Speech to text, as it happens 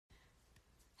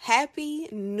Happy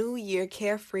New Year,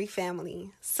 Carefree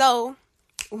family. So,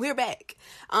 we're back.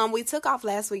 We took off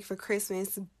last week for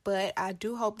Christmas, but I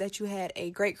do hope that you had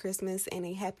a great Christmas and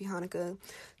a happy Hanukkah.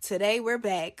 Today, we're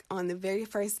back on the very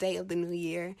first day of the new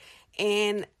year,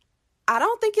 and I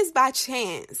don't think it's by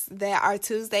chance that our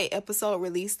Tuesday episode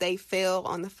release date fell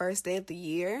on the first day of the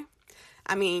year.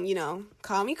 I mean,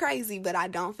 call me crazy, but I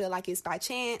don't feel like it's by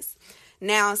chance.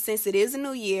 Now, since it is a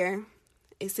new year,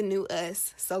 it's a new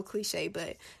us. So cliche,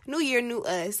 but new year, new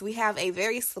us. We have a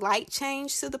very slight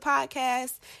change to the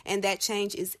podcast, and that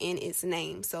change is in its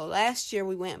name. So last year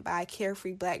we went by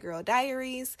Carefree Black Girl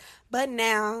Diaries, but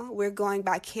now we're going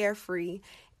by Carefree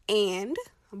and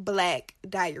Black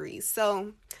Diaries.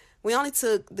 So we only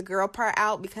took the girl part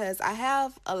out because I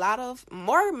have a lot of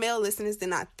more male listeners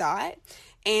than I thought.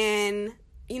 And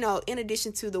in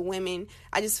addition to the women,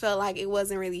 I just felt like it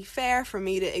wasn't really fair for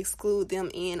me to exclude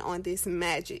them in on this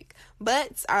magic.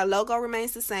 But our logo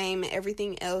remains the same.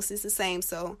 Everything else is the same,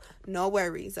 so no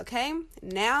worries, okay?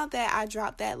 Now that I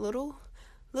dropped that little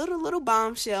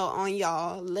bombshell on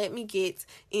y'all, let me get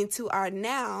into our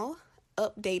now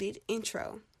updated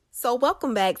intro. So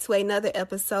welcome back to another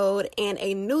episode and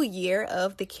a new year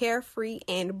of the Carefree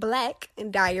and Black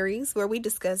Diaries, where we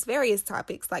discuss various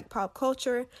topics like pop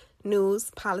culture, news,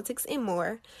 politics, and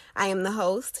more. I am the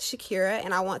host, Shakira,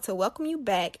 and I want to welcome you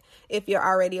back if you're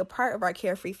already a part of our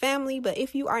Carefree family, but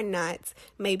if you are not,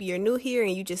 maybe you're new here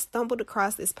and you just stumbled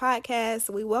across this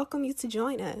podcast, we welcome you to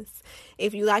join us.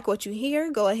 If you like what you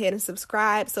hear, go ahead and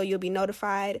subscribe so you'll be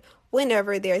notified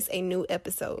whenever there's a new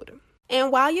episode.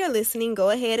 And while you're listening, go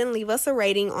ahead and leave us a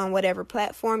rating on whatever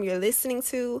platform you're listening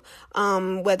to,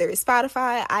 whether it's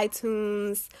Spotify,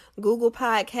 iTunes, Google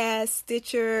Podcasts,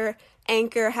 Stitcher,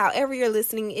 Anchor, however you're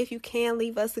listening. If you can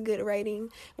leave us a good rating,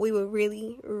 we would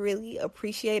really, really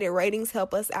appreciate it. Ratings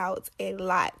help us out a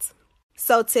lot.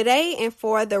 So today and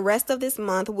for the rest of this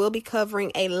month, we'll be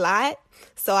covering a lot.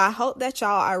 So I hope that y'all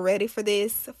are ready for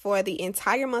this. For the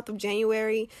entire month of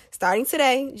January, starting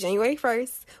today, January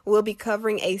 1st, we'll be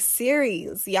covering a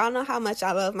series. Y'all know how much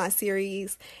I love my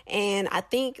series. And I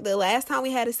think the last time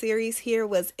we had a series here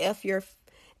was F Your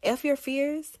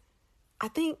Fears. I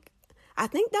think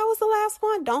that was the last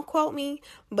one. Don't quote me.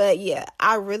 But yeah,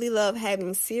 I really love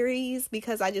having series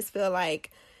because I just feel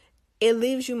like it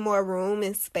leaves you more room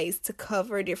and space to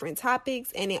cover different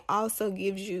topics, and it also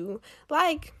gives you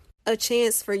like a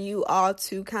chance for you all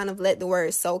to kind of let the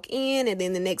words soak in, and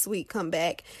then the next week come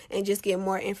back and just get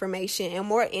more information and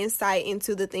more insight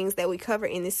into the things that we cover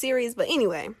in this series. But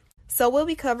anyway, so we'll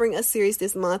be covering a series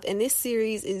this month, and this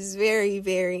series is very,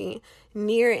 very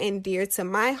near and dear to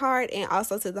my heart and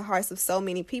also to the hearts of so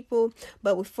many people.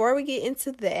 But before we get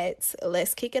into that,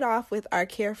 let's kick it off with our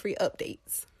Carefree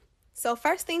updates. So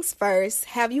first things first,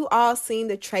 have you all seen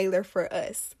the trailer for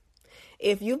Us?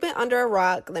 If you've been under a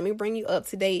rock, let me bring you up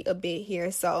to date a bit here.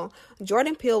 So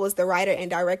Jordan Peele was the writer and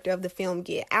director of the film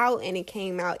Get Out, and it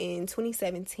came out in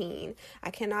 2017. I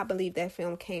cannot believe that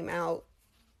film came out,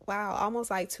 wow,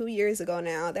 almost like 2 years ago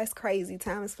now. That's crazy.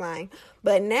 Time is flying.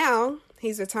 But now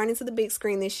he's returning to the big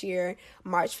screen this year,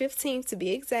 March 15th to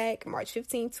be exact, March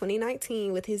 15th,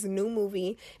 2019, with his new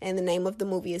movie, and the name of the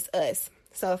movie is Us.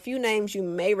 So a few names you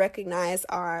may recognize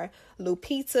are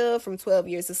Lupita from 12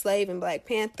 Years a Slave in Black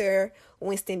Panther,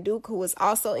 Winston Duke, who was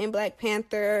also in Black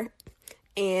Panther,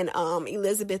 and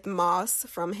Elizabeth Moss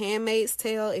from Handmaid's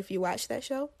Tale, if you watch that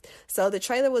show. So the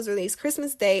trailer was released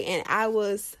Christmas Day, and I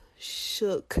was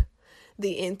shook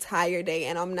the entire day,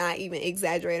 and I'm not even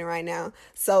exaggerating right now.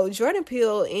 So Jordan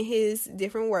Peele, in his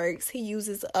different works, he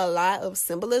uses a lot of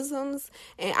symbolisms,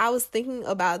 and I was thinking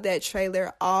about that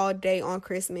trailer all day on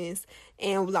Christmas,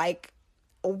 and like,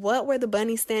 what were the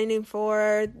bunnies standing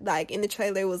for? Like, in the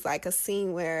trailer, it was like a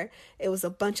scene where it was a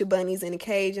bunch of bunnies in a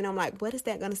cage, and I'm like, what is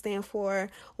that going to stand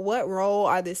for? What role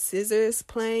are the scissors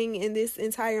playing in this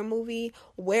entire movie?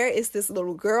 Where is this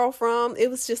little girl from?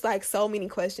 It was just like so many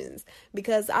questions,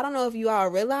 because I don't know if you all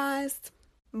realized,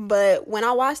 but when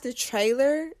I watched the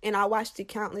trailer, and I watched it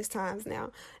countless times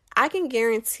now, I can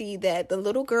guarantee that the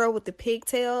little girl with the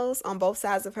pigtails on both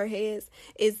sides of her head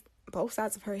is both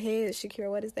sides of her head. Shakira,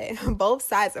 what is that? Both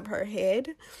sides of her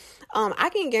head. I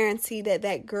can guarantee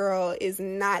that girl is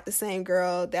not the same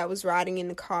girl that was riding in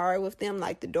the car with them,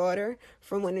 like the daughter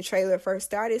from when the trailer first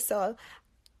started. So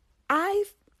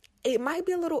it might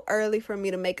be a little early for me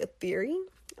to make a theory,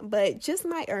 but just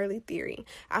my early theory,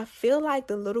 I feel like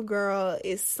the little girl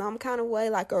is some kind of way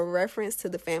like a reference to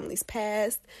the family's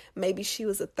past. Maybe she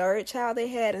was a third child they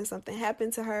had and something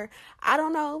happened to her. I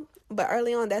don't know, but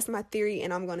early on, that's my theory,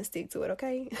 and I'm going to stick to it,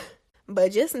 okay?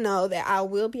 But just know that I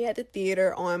will be at the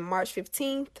theater on March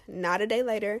 15th, not a day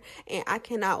later, and I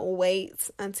cannot wait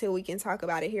until we can talk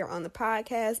about it here on the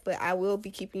podcast. But I will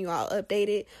be keeping you all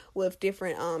updated with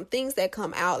different things that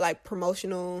come out, like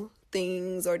promotional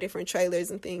things or different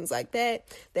trailers and things like that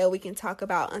we can talk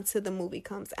about until the movie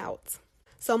comes out.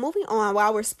 So moving on,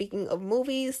 while we're speaking of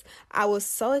movies, I was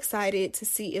so excited to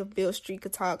see If Beale Street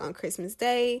Could Talk on Christmas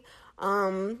Day.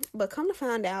 But come to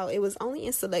find out, it was only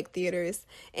in select theaters,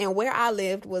 and where I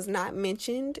lived was not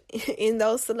mentioned in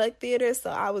those select theaters, so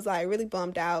I was like really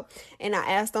bummed out. And I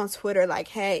asked on Twitter, like,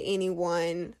 had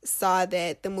anyone saw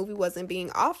that the movie wasn't being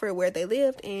offered where they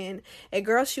lived, and a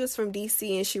girl, she was from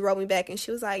DC, and she wrote me back and she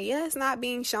was like, yeah, it's not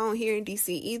being shown here in DC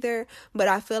either, but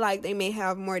I feel like they may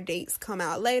have more dates come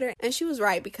out later. And she was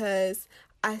right, because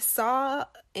I saw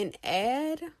an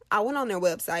ad. I went on their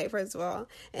website, first of all,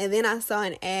 and then I saw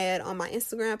an ad on my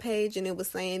Instagram page, and it was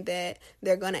saying that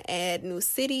they're going to add new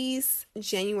cities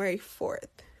January 4th.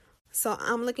 So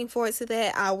I'm looking forward to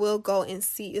that. I will go and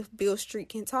see If Beale Street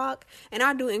Can Talk, and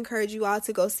I do encourage you all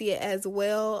to go see it as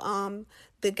well.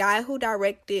 The guy who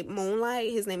directed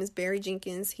Moonlight, his name is Barry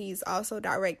Jenkins. He's also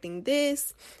directing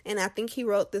this, and I think he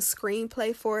wrote the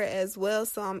screenplay for it as well.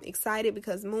 So I'm excited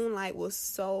because Moonlight was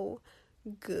so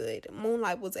good.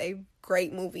 Moonlight was a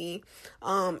great movie.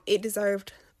 It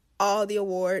deserved all the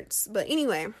awards. But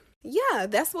anyway, yeah,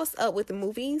 that's what's up with the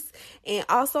movies. And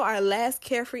also our last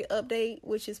Carefree update,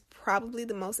 which is probably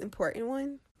the most important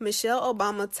one. Michelle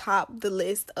Obama topped the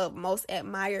list of most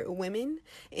admired women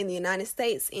in the United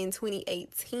States in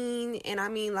 2018. And I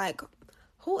mean, like,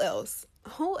 who else?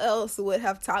 Who else would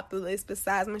have topped the list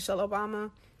besides Michelle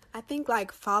Obama? I think,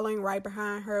 like, following right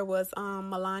behind her was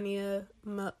Melania,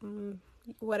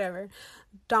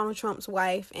 Donald Trump's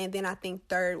wife, and then I think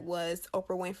third was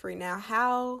Oprah Winfrey. Now,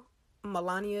 how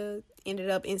Melania ended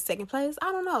up in second place,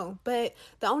 I don't know, but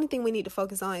the only thing we need to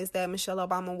focus on is that Michelle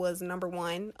Obama was number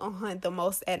one on the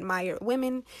most admired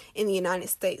women in the United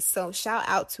States, so shout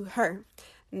out to her.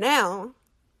 Now,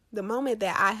 the moment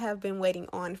that I have been waiting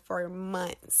on for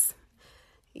months.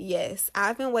 Yes,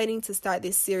 I've been waiting to start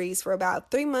this series for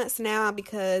about 3 months now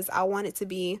because I wanted to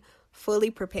be fully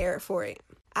prepared for it.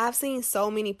 I've seen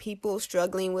so many people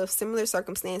struggling with similar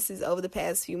circumstances over the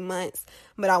past few months,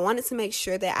 but I wanted to make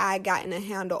sure that I had gotten a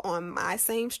handle on my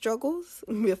same struggles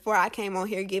before I came on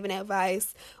here giving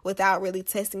advice without really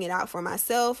testing it out for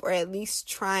myself, or at least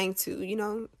trying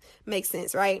to, make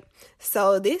sense, right?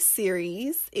 So this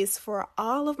series is for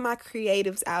all of my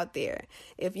creatives out there.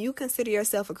 If you consider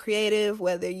yourself a creative,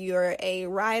 whether you're a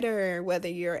writer, whether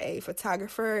you're a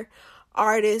photographer,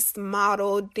 artist,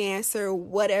 model, dancer,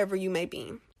 whatever you may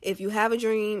be. If you have a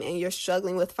dream and you're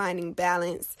struggling with finding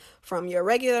balance from your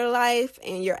regular life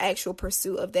and your actual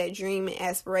pursuit of that dream and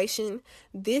aspiration,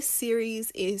 this series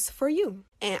is for you.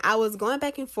 And I was going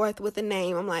back and forth with the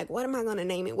name. I'm like, what am I going to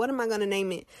name it? What am I going to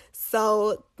name it?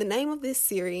 So the name of this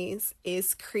series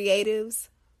is Creatives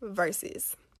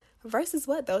Versus. Versus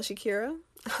what though, Shakira?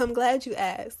 I'm glad you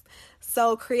asked.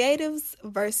 So creatives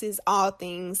versus all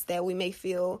things that we may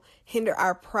feel hinder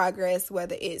our progress,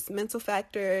 whether it's mental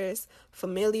factors,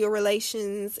 familial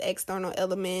relations, external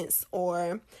elements,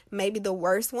 or maybe the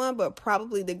worst one, but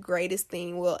probably the greatest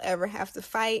thing we'll ever have to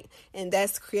fight, and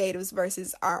that's creatives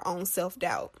versus our own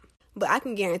self-doubt. But I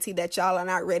can guarantee that y'all are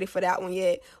not ready for that one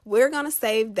yet. We're going to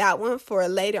save that one for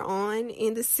later on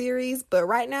in the series. But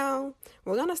right now,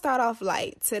 we're going to start off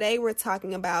light. Today, we're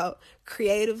talking about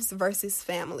creatives versus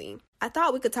family. I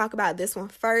thought we could talk about this one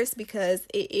first because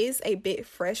it is a bit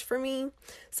fresh for me.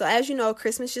 So as you know,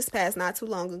 Christmas just passed not too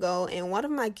long ago, and one of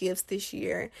my gifts this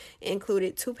year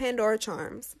included 2 Pandora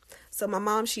charms. So my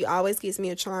mom, she always gives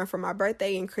me a charm for my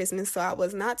birthday and Christmas, so I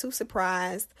was not too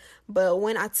surprised. But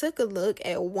when I took a look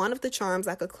at one of the charms,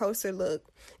 like a closer look,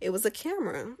 it was a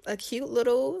camera, a cute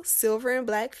little silver and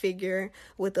black figure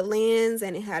with a lens,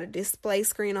 and it had a display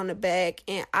screen on the back,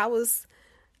 and I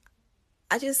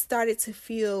just started to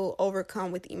feel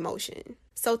overcome with emotion.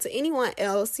 So to anyone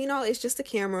else, it's just a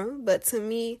camera. But to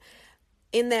me,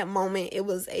 in that moment, it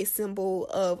was a symbol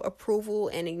of approval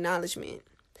and acknowledgement.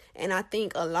 And I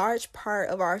think a large part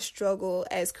of our struggle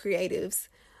as creatives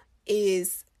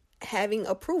is having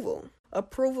approval.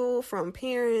 Approval from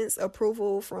parents,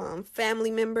 approval from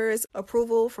family members,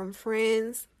 approval from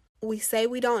friends. We say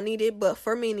we don't need it, but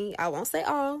for many, I won't say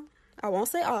all,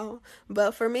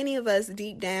 but for many of us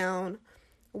deep down,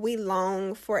 we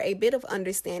long for a bit of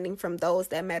understanding from those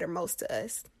that matter most to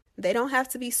us. They don't have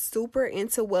to be super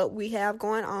into what we have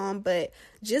going on, but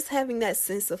just having that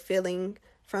sense of feeling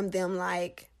from them,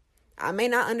 like, I may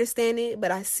not understand it,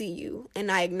 but I see you and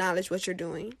I acknowledge what you're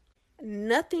doing.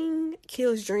 Nothing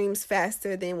kills dreams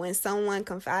faster than when someone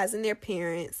confides in their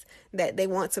parents that they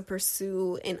want to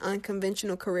pursue an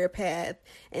unconventional career path,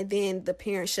 and then the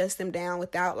parent shuts them down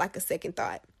without like a second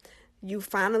thought. You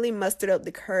finally mustered up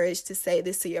the courage to say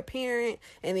this to your parent,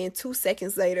 and then 2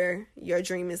 seconds later, your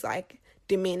dream is like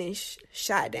diminished,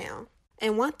 shot down.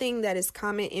 And one thing that is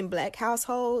common in Black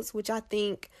households, which I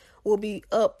think will be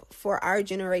up for our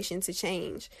generation to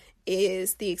change,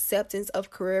 is the acceptance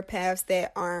of career paths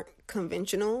that aren't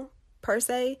conventional per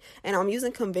se. And I'm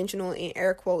using conventional in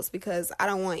air quotes because I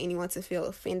don't want anyone to feel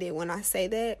offended when I say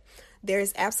that.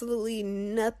 There's absolutely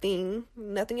nothing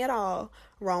at all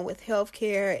wrong with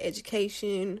healthcare,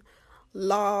 education,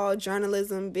 law,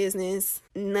 journalism, business,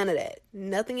 none of that.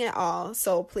 Nothing at all.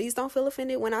 So please don't feel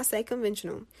offended when I say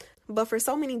conventional. But for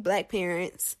so many Black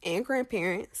parents and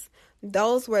grandparents,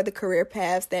 those were the career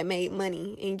paths that made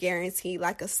money and guaranteed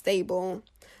like a stable,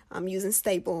 I'm using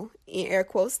stable in air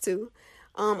quotes too,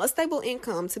 a stable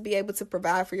income to be able to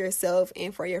provide for yourself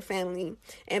and for your family.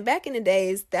 And back in the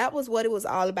days, that was what it was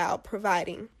all about,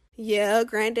 providing. Yeah,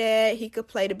 granddad, he could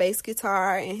play the bass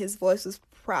guitar and his voice was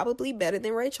probably better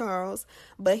than Ray Charles,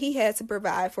 but he had to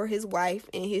provide for his wife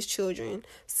and his children.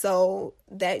 So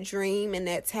that dream and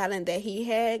that talent that he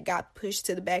had got pushed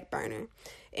to the back burner.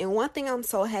 And one thing I'm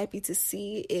so happy to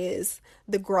see is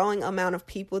the growing amount of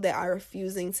people that are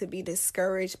refusing to be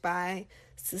discouraged by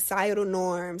societal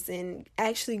norms and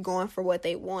actually going for what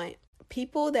they want.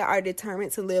 People that are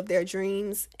determined to live their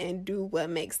dreams and do what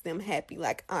makes them happy.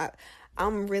 Like,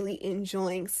 I'm really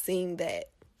enjoying seeing that.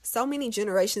 So many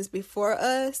generations before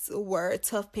us were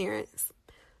tough parents,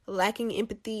 lacking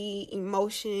empathy,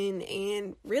 emotion,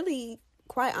 and really,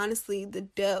 quite honestly, the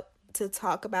depth to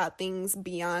talk about things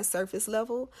beyond surface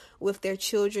level with their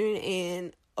children.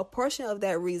 And a portion of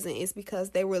that reason is because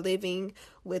they were living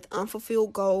with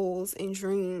unfulfilled goals and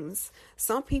dreams.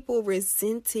 Some people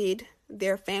resented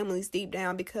their families deep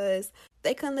down because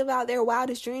they couldn't live out their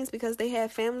wildest dreams because they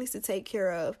had families to take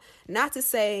care of. Not to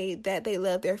say that they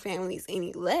love their families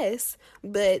any less,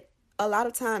 but a lot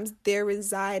of times there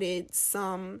resided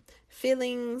some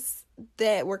feelings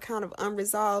that were kind of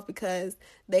unresolved because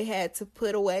they had to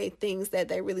put away things that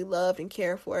they really loved and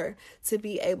cared for to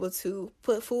be able to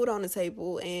put food on the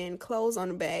table and clothes on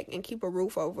the back and keep a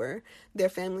roof over their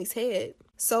family's head.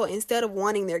 So instead of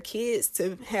wanting their kids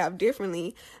to have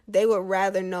differently, they would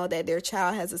rather know that their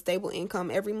child has a stable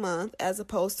income every month as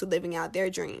opposed to living out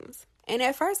their dreams. And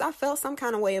at first I felt some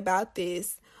kind of way about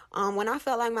this when I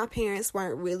felt like my parents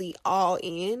weren't really all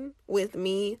in with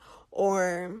me,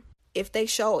 or if they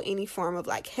show any form of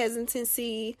like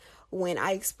hesitancy when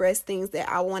I expressed things that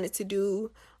I wanted to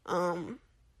do.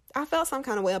 I felt some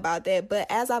kind of way about that. But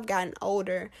as I've gotten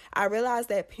older, I realized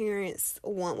that parents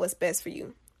want what's best for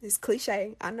you. It's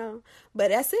cliche, I know, but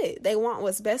that's it. They want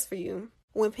what's best for you.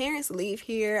 When parents leave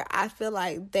here, I feel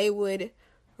like they would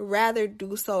rather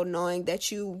do so knowing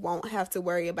that you won't have to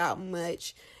worry about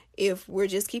much. If we're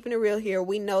just keeping it real here,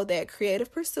 we know that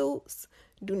creative pursuits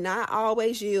do not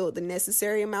always yield the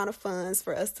necessary amount of funds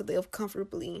for us to live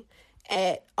comfortably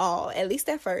at all, at least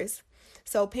at first.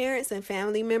 So parents and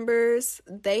family members,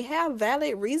 they have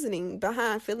valid reasoning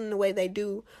behind feeling the way they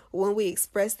do when we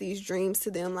express these dreams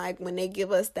to them. Like when they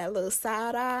give us that little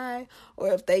side eye,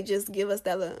 or if they just give us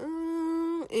that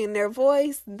little in their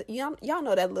voice. Y'all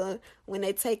know that little, when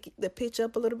they take the pitch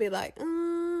up a little bit, like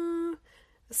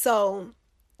So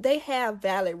they have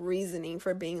valid reasoning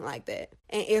for being like that.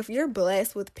 And if you're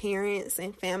blessed with parents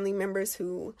and family members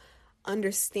who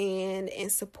understand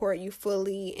and support you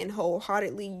fully and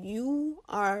wholeheartedly, you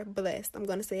are blessed. I'm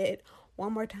going to say it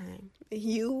one more time.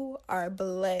 You are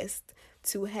blessed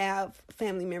to have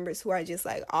family members who are just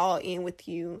like all in with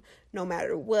you no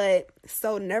matter what.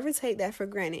 So never take that for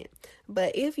granted.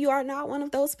 But if you are not one of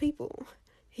those people,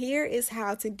 here is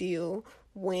how to deal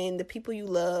when the people you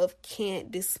love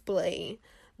can't display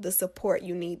the support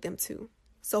you need them to.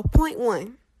 So point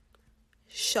 1,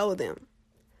 show them.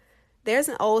 There's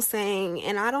an old saying,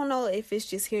 and I don't know if it's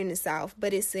just here in the South,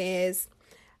 but it says,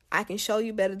 I can show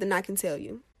you better than I can tell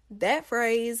you. That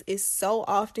phrase is so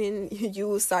often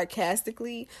used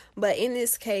sarcastically, but in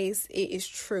this case, it is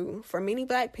true. For many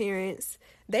Black parents,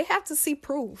 they have to see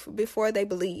proof before they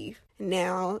believe.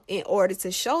 Now, in order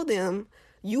to show them,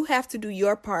 you have to do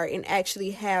your part and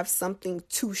actually have something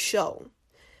to show.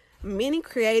 Many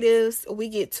creatives, we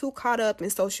get too caught up in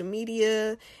social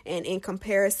media and in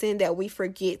comparison that we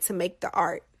forget to make the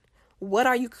art. What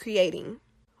are you creating?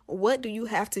 What do you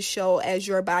have to show as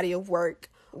your body of work?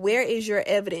 Where is your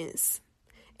evidence?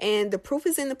 And the proof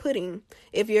is in the pudding.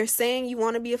 If you're saying you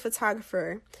want to be a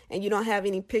photographer and you don't have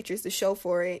any pictures to show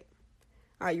for it,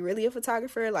 Are you really a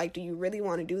photographer? Like, do you really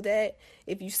want to do that?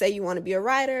 If you say you want to be a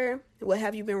writer, what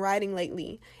have you been writing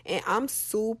lately? And I'm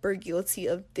super guilty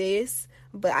of this,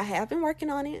 but I have been working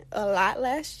on it a lot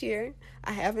last year.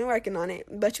 I have been working on it,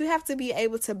 but you have to be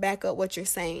able to back up what you're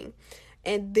saying.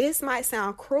 And this might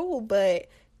sound cruel, but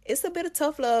it's a bit of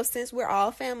tough love since we're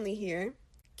all family here.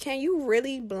 Can you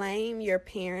really blame your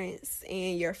parents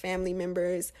and your family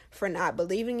members for not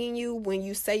believing in you when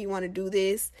you say you want to do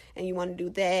this and you want to do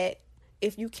that,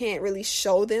 if you can't really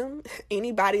show them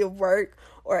any body of work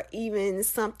or even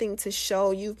something to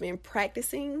show you've been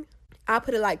practicing? I'll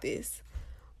put it like this.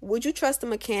 Would you trust a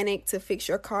mechanic to fix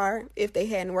your car if they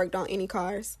hadn't worked on any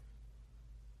cars?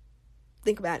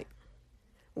 Think about it.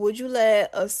 Would you let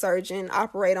a surgeon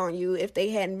operate on you if they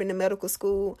hadn't been to medical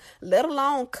school, let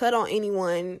alone cut on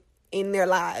anyone in their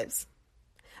lives?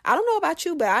 I don't know about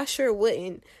you, but I sure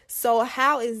wouldn't. So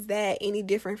how is that any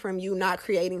different from you not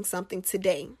creating something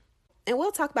today? And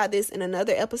we'll talk about this in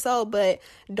another episode, but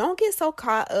don't get so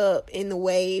caught up in the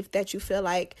wave that you feel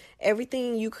like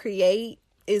everything you create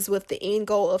is with the end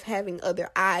goal of having other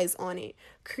eyes on it.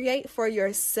 Create for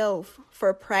yourself,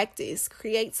 for practice.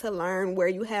 Create to learn where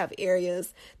you have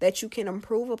areas that you can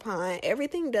improve upon.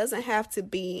 Everything doesn't have to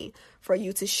be for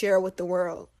you to share with the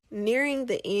world. Nearing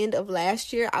the end of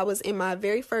last year, I was in my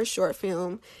very first short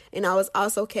film, and I was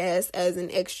also cast as an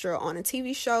extra on a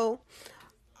TV show.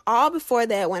 All before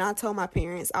that, when I told my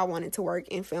parents I wanted to work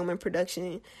in film and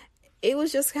production, it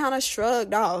was just kind of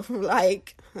shrugged off.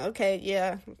 Like, okay,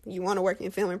 yeah, you want to work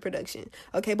in film and production.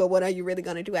 Okay, but what are you really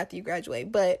going to do after you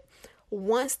graduate? But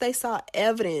once they saw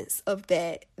evidence of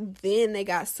that, then they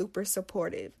got super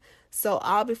supportive. So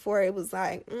all before it was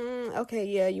like, okay,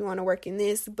 yeah, you want to work in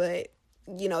this, but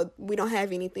we don't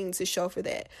have anything to show for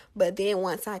that. But then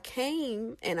once I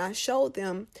came and I showed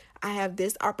them, I have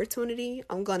this opportunity,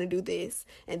 I'm going to do this.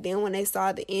 And then when they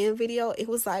saw the end video, it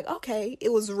was like, okay,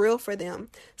 it was real for them.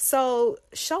 So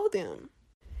show them.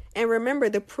 And remember,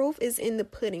 the proof is in the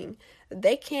pudding.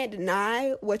 They can't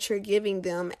deny what you're giving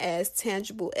them as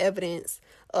tangible evidence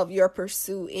of your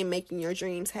pursuit in making your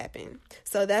dreams happen.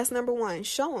 So that's number one.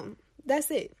 Show them. That's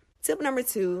it. Tip number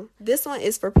 2, this one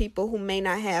is for people who may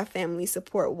not have family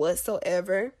support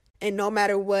whatsoever. And no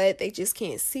matter what, they just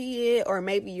can't see it, or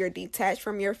maybe you're detached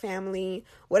from your family,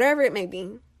 whatever it may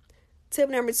be.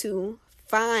 Tip number 2,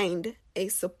 find a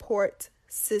support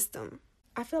system.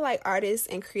 I feel like artists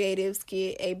and creatives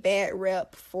get a bad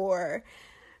rep for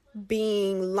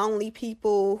being lonely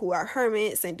people who are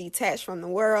hermits and detached from the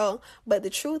world. But the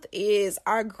truth is,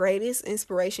 our greatest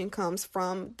inspiration comes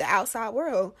from the outside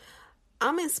world.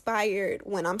 I'm inspired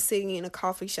when I'm sitting in a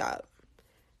coffee shop.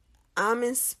 I'm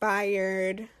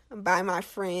inspired by my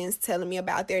friends telling me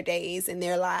about their days and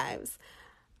their lives.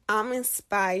 I'm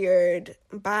inspired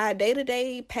by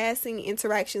day-to-day passing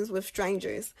interactions with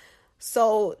strangers.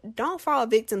 So don't fall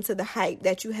victim to the hype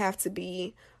that you have to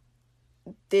be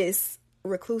this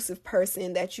reclusive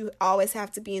person, that you always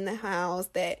have to be in the house,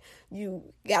 that you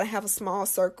gotta have a small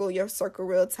circle, your circle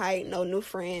real tight, no new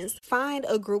friends. Find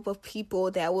a group of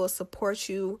people that will support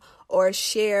you or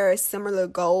share similar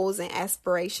goals and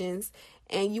aspirations,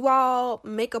 and you all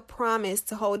make a promise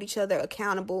to hold each other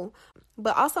accountable,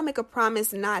 but also make a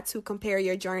promise not to compare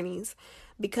your journeys,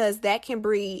 because that can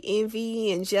breed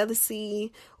envy and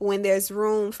jealousy when there's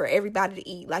room for everybody to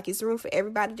eat. Like, it's room for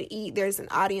everybody to eat. There's an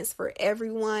audience for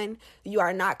everyone. You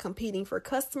are not competing for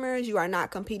customers. You are not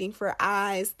competing for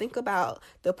eyes. Think about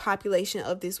the population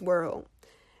of this world.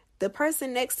 The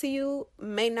person next to you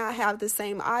may not have the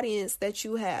same audience that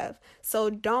you have.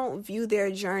 So don't view their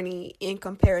journey in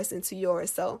comparison to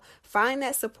yours. So find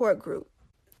that support group.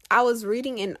 I was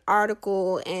reading an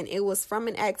article, and it was from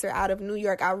an actor out of New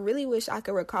York. I really wish I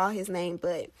could recall his name,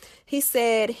 but he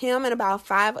said him and about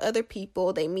 5 other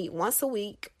people, they meet once a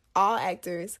week, all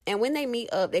actors. And when they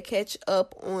meet up, they catch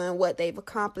up on what they've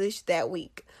accomplished that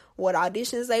week, what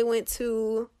auditions they went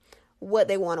to, what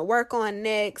they want to work on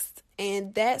next.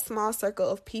 And that small circle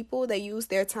of people, they use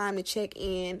their time to check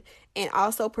in and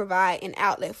also provide an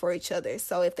outlet for each other.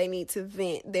 So if they need to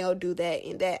vent, they'll do that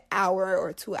in that hour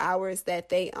or 2 hours that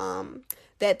they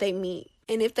meet.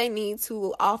 And if they need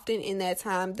to, often in that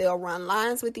time, they'll run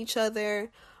lines with each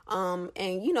other,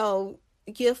 and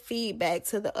give feedback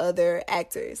to the other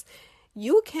actors.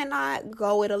 You cannot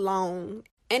go it alone.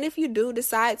 And if you do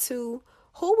decide to,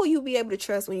 who will you be able to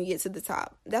trust when you get to the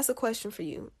top? That's a question for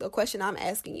you. The question I'm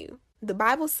asking you. The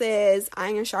Bible says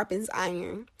iron sharpens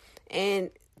iron. And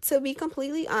to be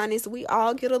completely honest, we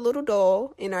all get a little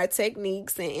dull in our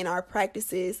techniques and in our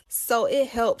practices. So it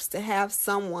helps to have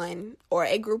someone or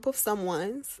a group of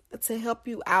someones to help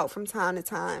you out from time to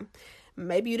time.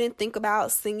 Maybe you didn't think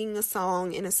about singing a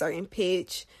song in a certain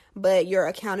pitch, but your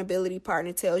accountability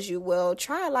partner tells you, well,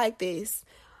 try it like this.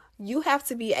 You have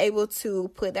to be able to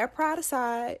put that pride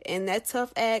aside and that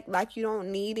tough act like you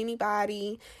don't need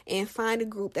anybody, and find a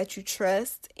group that you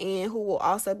trust and who will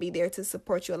also be there to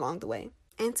support you along the way.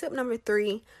 And tip number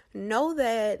 3, know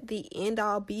that the end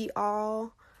all be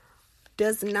all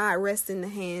does not rest in the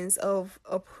hands of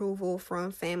approval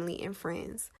from family and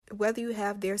friends. Whether you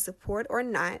have their support or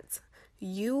not,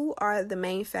 you are the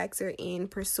main factor in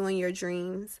pursuing your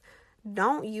dreams.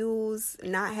 Don't use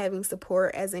not having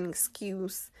support as an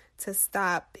excuse to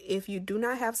stop. If you do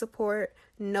not have support,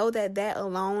 know that that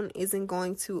alone isn't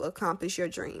going to accomplish your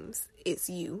dreams. It's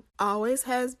you. Always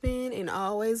has been and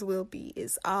always will be.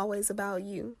 It's always about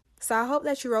you. So I hope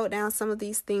that you wrote down some of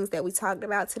these things that we talked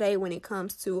about today when it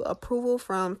comes to approval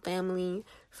from family,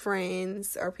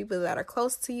 friends, or people that are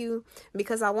close to you,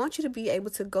 because I want you to be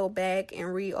able to go back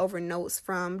and read over notes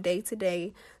from day to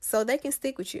day so they can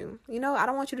stick with you. You know, I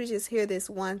don't want you to just hear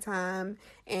this one time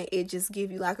and it just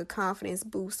give you like a confidence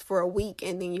boost for a week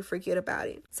and then you forget about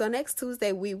it. So next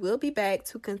Tuesday, we will be back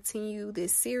to continue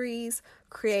this series,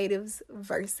 Creatives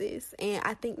Versus. And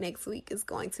I think next week is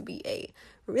going to be a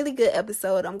really good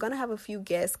episode. I'm going to have a few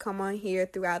guests come on here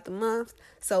throughout the month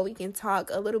so we can talk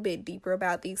a little bit deeper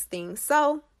about these things.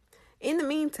 So in the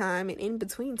meantime and in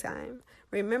between time,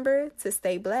 remember to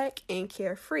stay black and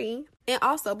carefree. And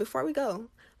also, before we go,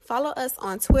 follow us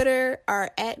on Twitter.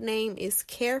 Our @name is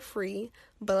Carefree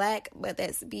Black, but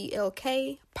that's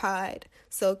BLK Pod.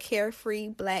 So Carefree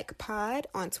Black Pod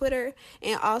on Twitter.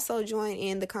 And also join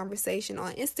in the conversation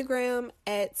on Instagram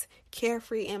at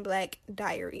Carefree and Black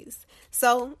Diaries.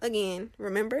 So again,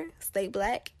 remember, stay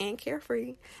black and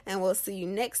carefree. And we'll see you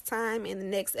next time in the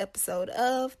next episode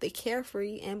of the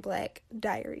Carefree and Black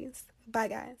Diaries. Bye,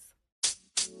 guys.